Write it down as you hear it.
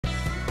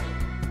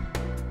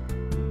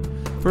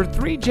For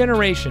 3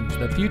 generations,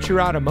 the Future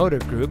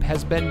Automotive Group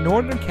has been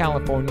Northern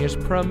California's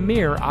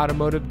premier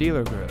automotive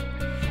dealer group.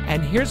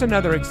 And here's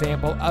another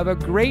example of a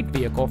great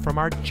vehicle from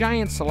our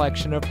giant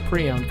selection of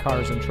pre-owned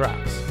cars and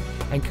trucks.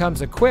 And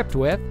comes equipped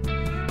with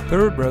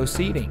 3rd row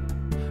seating,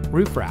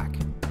 roof rack,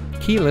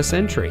 keyless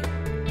entry,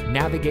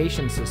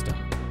 navigation system,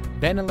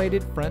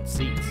 ventilated front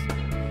seats,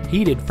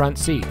 heated front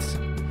seats,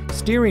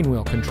 steering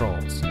wheel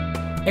controls,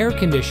 air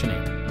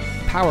conditioning,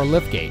 power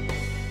liftgate,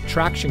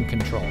 traction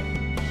control,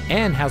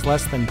 and has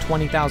less than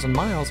 20,000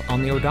 miles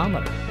on the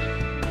odometer.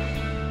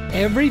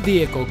 Every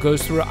vehicle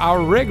goes through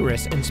our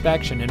rigorous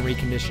inspection and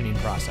reconditioning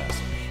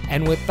process.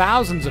 And with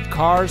thousands of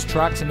cars,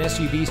 trucks, and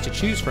SUVs to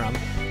choose from,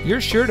 you're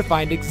sure to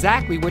find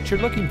exactly what you're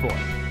looking for.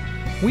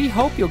 We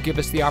hope you'll give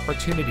us the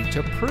opportunity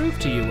to prove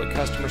to you what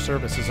customer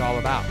service is all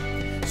about.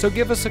 So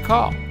give us a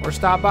call or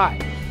stop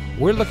by.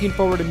 We're looking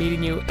forward to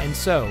meeting you, and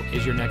so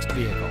is your next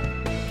vehicle.